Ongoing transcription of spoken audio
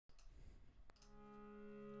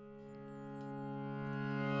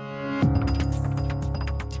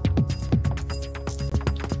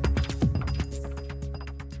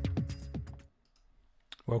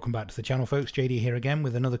Welcome back to the channel, folks. JD here again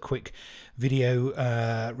with another quick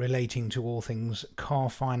video relating to all things car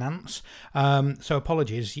finance. So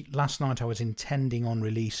apologies, last night I was intending on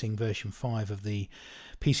releasing version 5 of the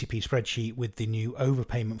PCP spreadsheet with the new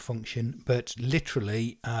overpayment function, but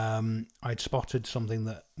literally I'd spotted something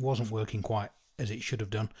that wasn't working quite as it should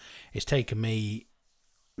have done. It's taken me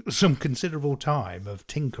some considerable time of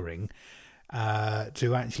tinkering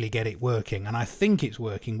to actually get it working, and I think it's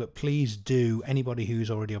working, but please do, anybody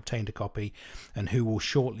who's already obtained a copy and who will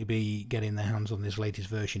shortly be getting their hands on this latest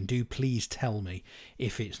version, do please tell me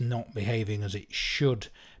if it's not behaving as it should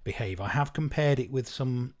behave. I have compared it with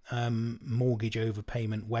some mortgage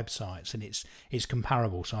overpayment websites, and it's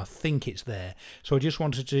comparable, so I think it's there. So I just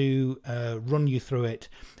wanted to run you through it,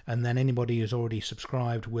 and then anybody who's already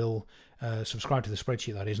subscribed will subscribe to the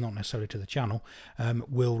spreadsheet, that is, not necessarily to the channel,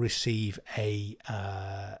 will receive a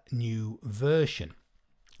new version.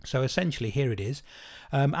 So essentially here it is.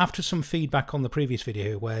 After some feedback on the previous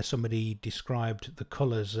video where somebody described the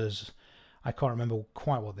colours as, I can't remember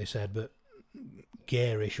quite what they said, but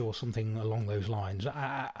garish or something along those lines.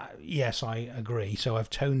 Yes, I agree. So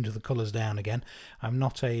I've toned the colours down again. I'm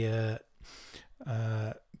not a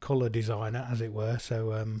colour designer, as it were,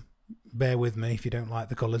 so bear with me if you don't like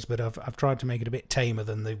the colours, but I've tried to make it a bit tamer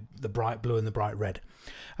than the bright blue and the bright red.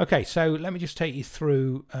 Okay, so let me just take you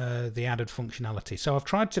through the added functionality. So I've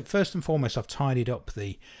tried to, first and foremost, I've tidied up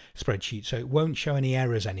the spreadsheet so it won't show any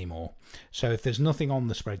errors anymore. So if there's nothing on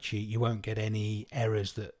the spreadsheet, you won't get any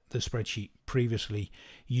errors that the spreadsheet previously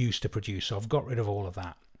used to produce. So I've got rid of all of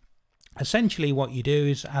that. Essentially what you do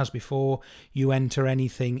is, as before, you enter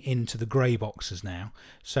anything into the grey boxes now.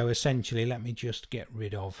 So essentially, let me just get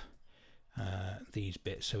rid of these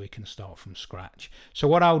bits so we can start from scratch. So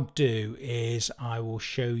what I'll do is I will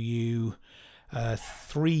show you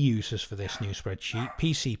 3 uses for this new spreadsheet: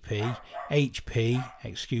 PCP, HP,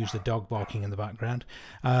 excuse the dog barking in the background,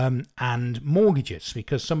 and mortgages,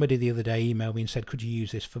 because somebody the other day emailed me and said, could you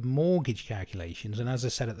use this for mortgage calculations? And as I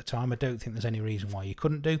said at the time, I don't think there's any reason why you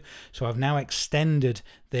couldn't do. So I've now extended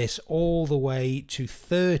this all the way to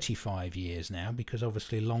 35 years now, because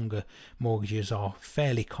obviously longer mortgages are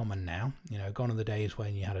fairly common now. You know, gone are the days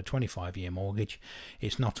when you had a 25-year mortgage.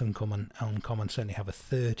 It's not uncommon certainly have a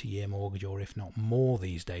 30-year mortgage, or if not more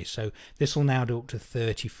these days. So this will now do up to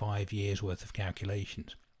 35 years worth of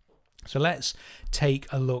calculations. So let's take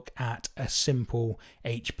a look at a simple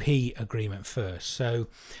HP agreement first. So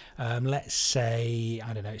let's say,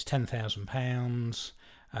 I don't know, it's £10,000,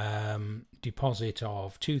 deposit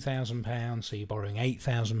of £2,000, so you're borrowing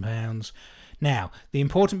 £8,000. Now, the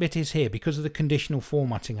important bit is here, because of the conditional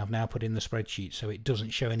formatting I've now put in the spreadsheet so it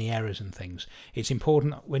doesn't show any errors and things, it's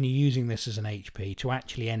important when you're using this as an HP to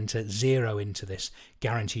actually enter 0 into this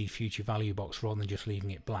guaranteed future value box rather than just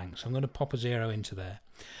leaving it blank. So I'm going to pop a 0 into there.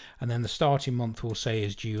 And then the starting month we'll say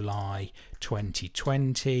is July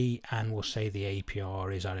 2020, and we'll say the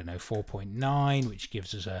APR is, I don't know, 4.9, which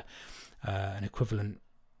gives us an equivalent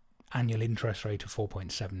annual interest rate of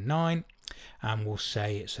 4.79. And we'll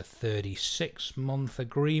say it's a 36-month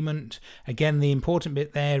agreement. Again, the important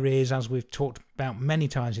bit there is, as we've talked about many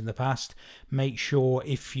times in the past, make sure,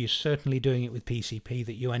 if you're certainly doing it with PCP,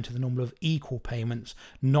 that you enter the number of equal payments,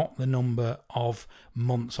 not the number of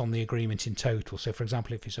months on the agreement in total. So for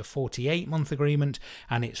example, if it's a 48-month agreement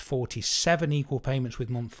and it's 47 equal payments, with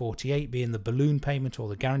month 48 being the balloon payment or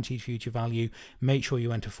the guaranteed future value, make sure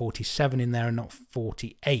you enter 47 in there and not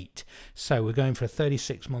 48. So we're going for a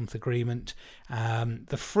 36-month agreement.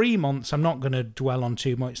 The 3 months I'm not going to dwell on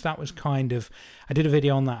too much. That was kind of, I did a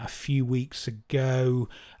video on that a few weeks ago.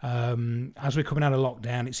 As we're coming out of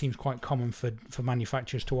lockdown, it seems quite common for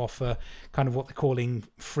manufacturers to offer kind of what they're calling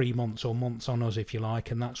 3 months, or months on us if you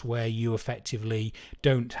like, and that's where you effectively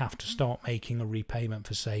don't have to start making a repayment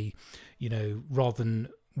for, say, you know, rather than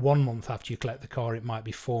 1 month after you collect the car, it might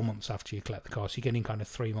be 4 months after you collect the car, so you're getting kind of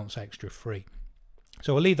 3 months extra free.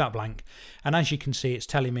 So I'll leave that blank, and as you can see, it's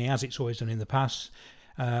telling me, as it's always done in the past,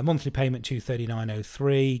 monthly payment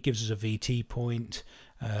 $239.03 gives us a VT point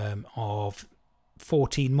of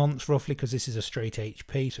 14 months roughly, because this is a straight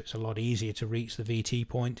HP, so it's a lot easier to reach the VT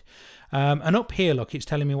point. And up here, look, it's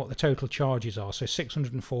telling me what the total charges are, so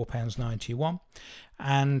 £604.91,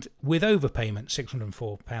 and with overpayment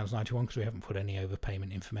 £604.91, because we haven't put any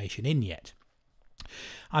overpayment information in yet.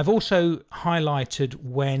 I've also highlighted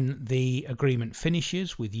when the agreement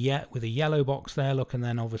finishes with a yellow box there, look, and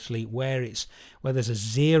then obviously where there's a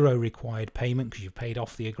 0 required payment because you've paid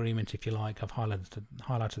off the agreement, if you like, I've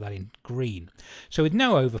highlighted that in green. So with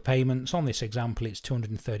no overpayments on this example, it's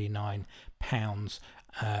 £239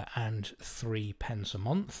 and 3 pence a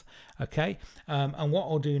month. Okay, and what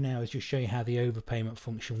I'll do now is just show you how the overpayment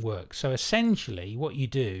function works. So essentially what you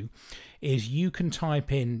do is you can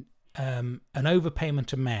type in an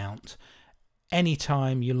overpayment amount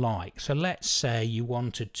anytime you like. So let's say you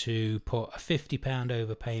wanted to put a £50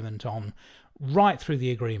 overpayment on right through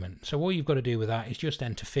the agreement. So all you've got to do with that is just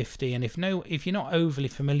enter 50, and if you're not overly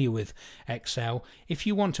familiar with Excel, if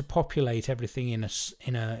you want to populate everything in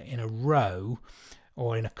a row,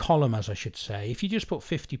 or in a column as I should say, if you just put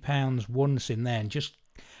 £50 once in there and just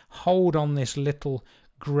hold on this little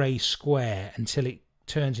grey square until it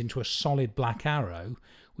turns into a solid black arrow,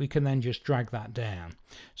 we can then just drag that down.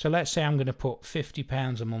 So let's say I'm going to put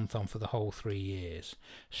 £50 a month on for the whole 3 years.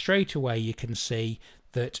 Straight away you can see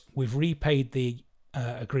that we've repaid the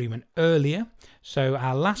agreement earlier, so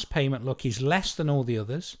our last payment, look, is less than all the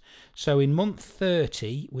others. So in month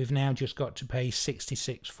 30 we've now just got to pay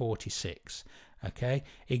 66.46. Okay,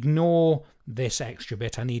 ignore this extra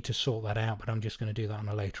bit, I need to sort that out, but I'm just going to do that on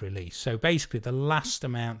a later release. So basically the last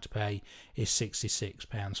amount to pay is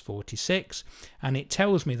 £66.46, and it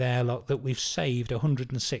tells me there, look, that we've saved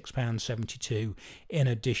 £106.72 in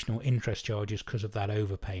additional interest charges because of that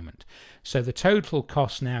overpayment. So the total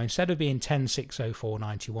cost now, instead of being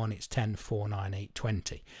 10,604.91, it's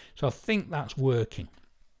 10,498.20. So I think that's working.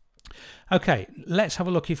 Okay, let's have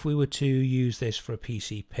a look if we were to use this for a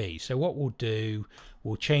PCP. So what we'll do,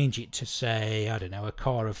 we'll change it to, say, I don't know, a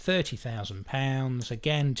car of £30,000,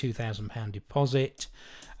 again £2,000 deposit,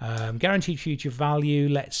 guaranteed future value,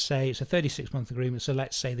 let's say it's a 36-month agreement, so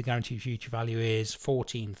let's say the guaranteed future value is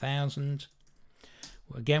 £14,000.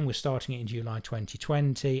 Again, we're starting it in July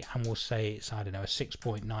 2020, and we'll say it's, I don't know, a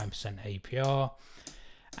 6.9% APR,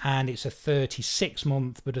 and it's a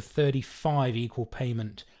 36-month but a 35 equal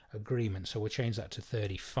payment agreement, so we'll change that to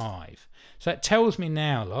 35. So it tells me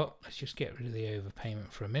now, look, let's just get rid of the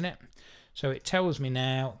overpayment for a minute. So it tells me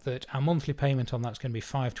now that our monthly payment on that's going to be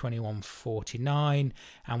 £521.49,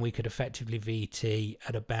 and we could effectively VT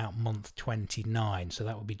at about month 29, so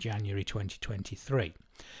that would be January 2023.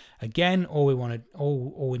 Again, all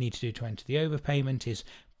we need to do to enter the overpayment is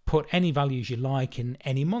put any values you like in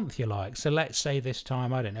any month you like. So let's say this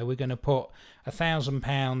time, I don't know, we're going to put £1,000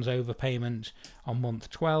 overpayment on month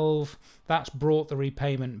 12. That's brought the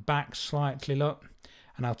repayment back slightly, look,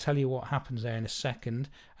 and I'll tell you what happens there in a second.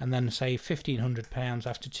 And then say £1,500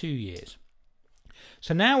 after 2 years.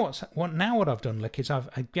 So now what I've done, look, is I've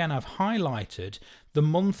highlighted the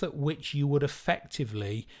month at which you would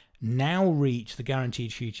effectively now reach the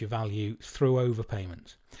guaranteed future value through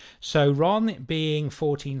overpayments. So rather than it being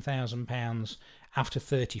 £14,000 after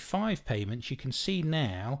 35 payments, you can see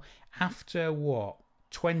now after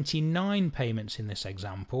 29 payments in this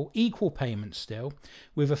example, equal payments still,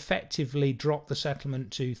 we've effectively dropped the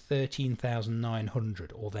settlement to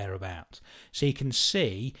 13,900 or thereabouts. So you can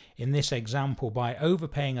see in this example, by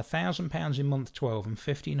overpaying £1,000 in month 12 and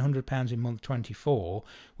 £1,500 in month 24,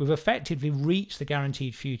 we've effectively reached the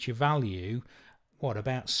guaranteed future value,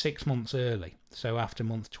 about 6 months early, so after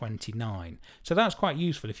month 29. So that's quite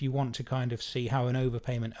useful if you want to kind of see how an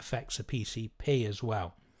overpayment affects a PCP as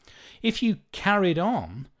well. If you carried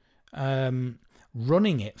on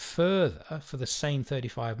running it further for the same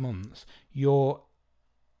 35 months, your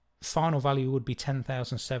final value would be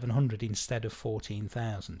 10,700 instead of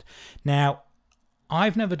 14,000. Now,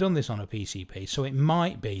 I've never done this on a PCP, so it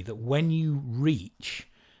might be that when you reach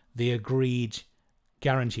the agreed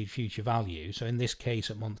guaranteed future value, so in this case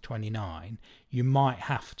at month 29, you might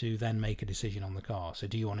have to then make a decision on the car. So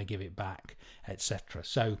do you want to give it back, etc.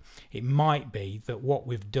 So it might be that what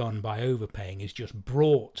we've done by overpaying is just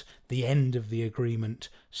brought the end of the agreement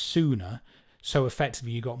sooner, so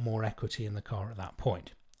effectively you got more equity in the car at that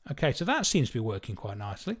point. Okay, so that seems to be working quite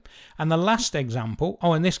nicely. And the last example,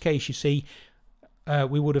 in this case you see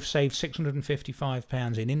we would have saved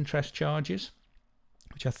 £655 in interest charges,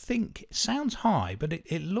 which I think sounds high, but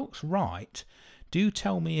it looks right. Do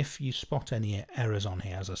tell me if you spot any errors on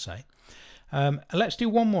here, as I say. Let's do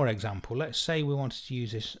one more example. Let's say we wanted to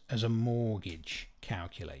use this as a mortgage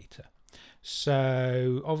calculator.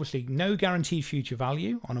 So obviously no guaranteed future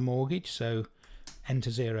value on a mortgage, so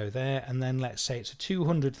enter 0 there. And then let's say it's a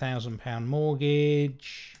 £200,000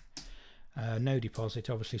 mortgage, no deposit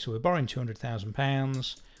obviously, so we're borrowing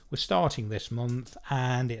 £200,000. We're starting this month,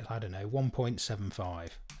 and it's, I don't know, 1.75.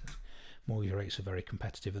 Mortgage rates are very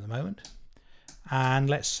competitive at the moment. And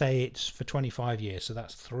let's say it's for 25 years, so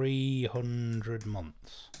that's 300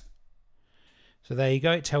 months. So there you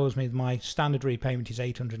go. It tells me my standard repayment is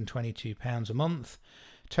 £822 a month.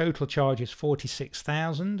 Total charge is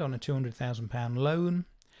 £46,000 on a £200,000 loan.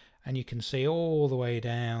 And you can see all the way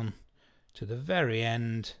down to the very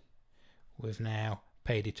end, we've now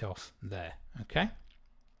paid it off there. Okay.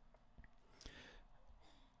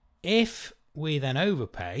 If we then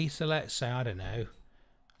overpay, so let's say, I don't know,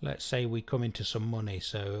 let's say we come into some money,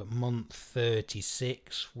 so month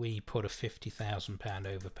 36 we put a £50,000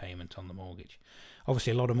 overpayment on the mortgage.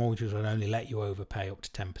 Obviously a lot of mortgages will only let you overpay up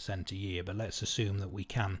to 10% a year, but let's assume that we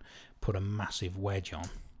can put a massive wedge on.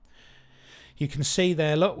 You can see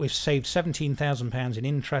there, look, we've saved £17,000 in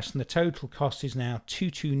interest, and the total cost is now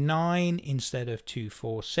 229 instead of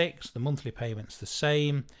 246. The monthly payment's the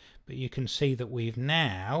same, but you can see that we've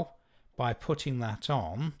now, by putting that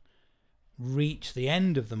on, reached the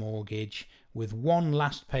end of the mortgage with one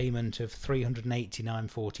last payment of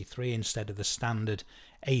 389.43 instead of the standard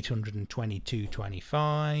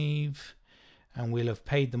 822.25, and we'll have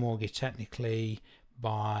paid the mortgage technically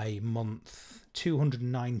by month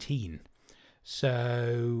 219.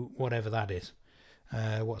 So whatever that is,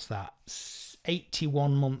 what's that,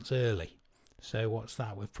 81 months early. So what's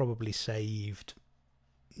that, we've probably saved,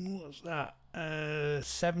 what's that,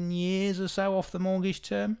 7 years or so off the mortgage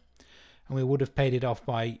term, and we would have paid it off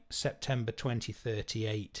by September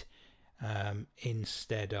 2038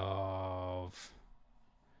 instead of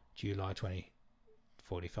July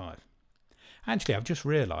 2045. Actually, I've just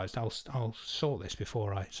realised, I'll sort this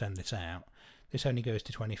before I send this out. This only goes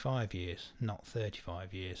to 25 years, not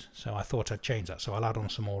 35 years. So I thought I'd change that, so I'll add on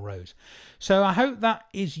some more rows. So I hope that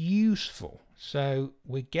is useful. So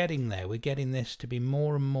we're getting there. We're getting this to be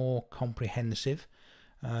more and more comprehensive.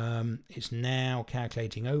 It's now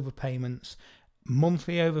calculating overpayments,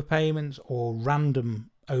 monthly overpayments, or random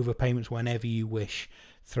overpayments whenever you wish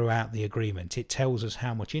throughout the agreement. It tells us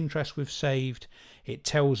how much interest we've saved. It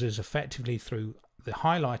tells us effectively through the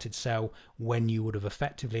highlighted cell when you would have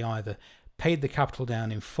effectively either paid the capital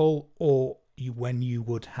down in full, or when you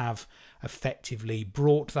would have effectively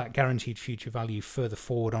brought that guaranteed future value further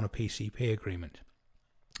forward on a PCP agreement.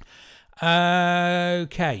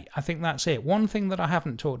 Okay, I think that's it. One thing that I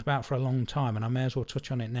haven't talked about for a long time, and I may as well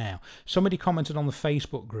touch on it now. Somebody commented on the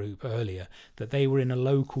Facebook group earlier that they were in a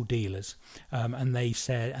local dealer's, and they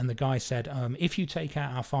said, and the guy said, if you take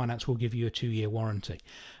out our finance, we'll give you a 2-year warranty.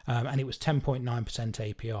 And it was 10.9%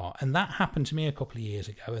 APR, and that happened to me a couple of years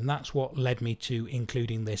ago, and that's what led me to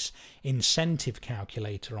including this incentive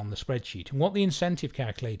calculator on the spreadsheet. And what the incentive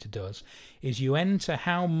calculator does is you enter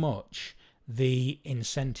how much the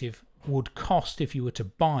incentive would cost if you were to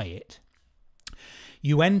buy it.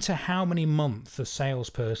 You enter how many months the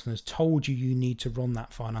salesperson has told you you need to run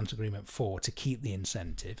that finance agreement for to keep the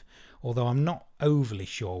incentive, although I'm not overly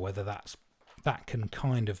sure whether that can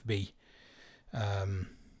kind of be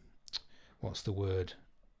what's the word,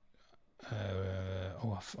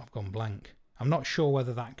 I've gone blank. I'm not sure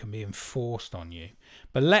whether that can be enforced on you,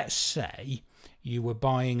 but let's say you were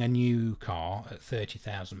buying a new car at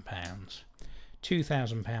 £30,000,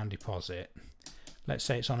 £2,000 deposit. Let's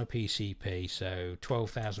say it's on a PCP, so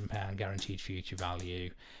 £12,000 guaranteed future value,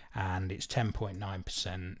 and it's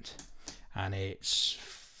 10.9%, and it's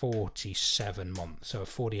 47 months, so a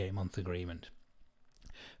 48-month agreement.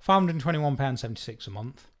 £521.76 a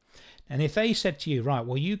month. And if they said to you, right,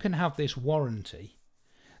 well, you can have this warranty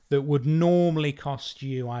that would normally cost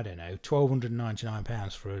you, I don't know,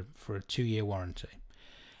 £1,299 for a 2-year warranty.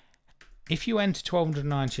 If you enter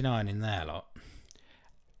 £1,299 in their lot,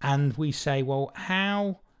 and we say, well,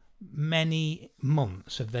 how many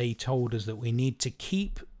months have they told us that we need to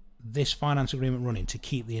keep this finance agreement running to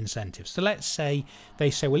keep the incentive? So let's say they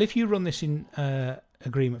say, well, if you run this in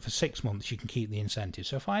agreement for 6 months, you can keep the incentive.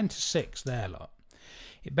 So if I enter 6 their lot,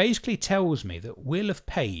 it basically tells me that we'll have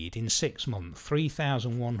paid in 6 months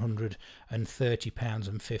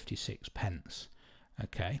 £3,130.56.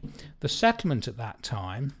 Okay, the settlement at that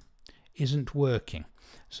time isn't working,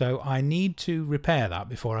 so I need to repair that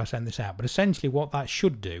before I send this out. But essentially what that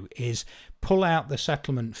should do is pull out the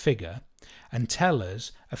settlement figure and tell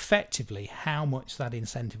us effectively how much that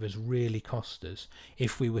incentive has really cost us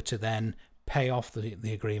if we were to then pay off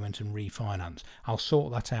the agreement and refinance. I'll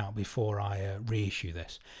sort that out before I reissue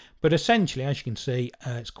this. But essentially, as you can see,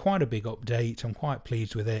 it's quite a big update. I'm quite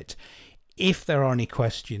pleased with it. If there are any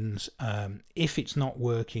questions, if it's not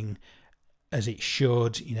working as it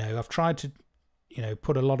should, you know, I've tried to, you know,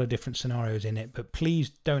 put a lot of different scenarios in it, but please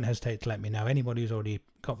don't hesitate to let me know. Anybody who's already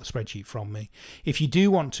got the spreadsheet from me. If you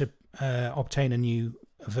do want to obtain a new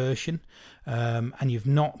version and you've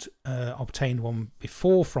not obtained one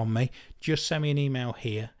before from me, just send me an email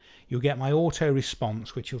here. You'll get my auto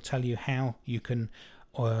response, which will tell you how you can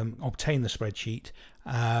obtain the spreadsheet,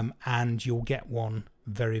 and you'll get one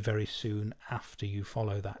very, very soon after you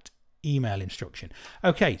follow that email instruction.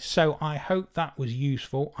 Okay, so I hope that was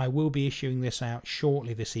useful. I will be issuing this out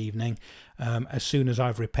shortly this evening, as soon as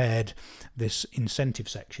I've repaired this incentive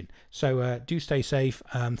section. So do stay safe.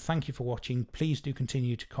 Thank you for watching. Please do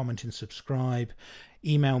continue to comment and subscribe.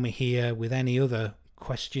 Email me here with any other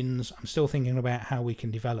questions. I'm still thinking about how we can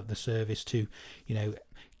develop the service to, you know,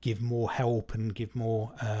 give more help and give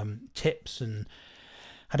more tips, and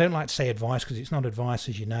I don't like to say advice because it's not advice,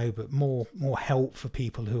 as you know, but more help for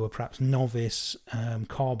people who are perhaps novice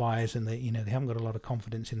car buyers, and they haven't got a lot of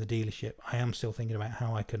confidence in the dealership. I am still thinking about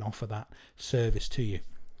how I can offer that service to you.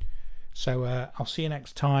 So I'll see you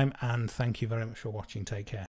next time, and thank you very much for watching. Take care.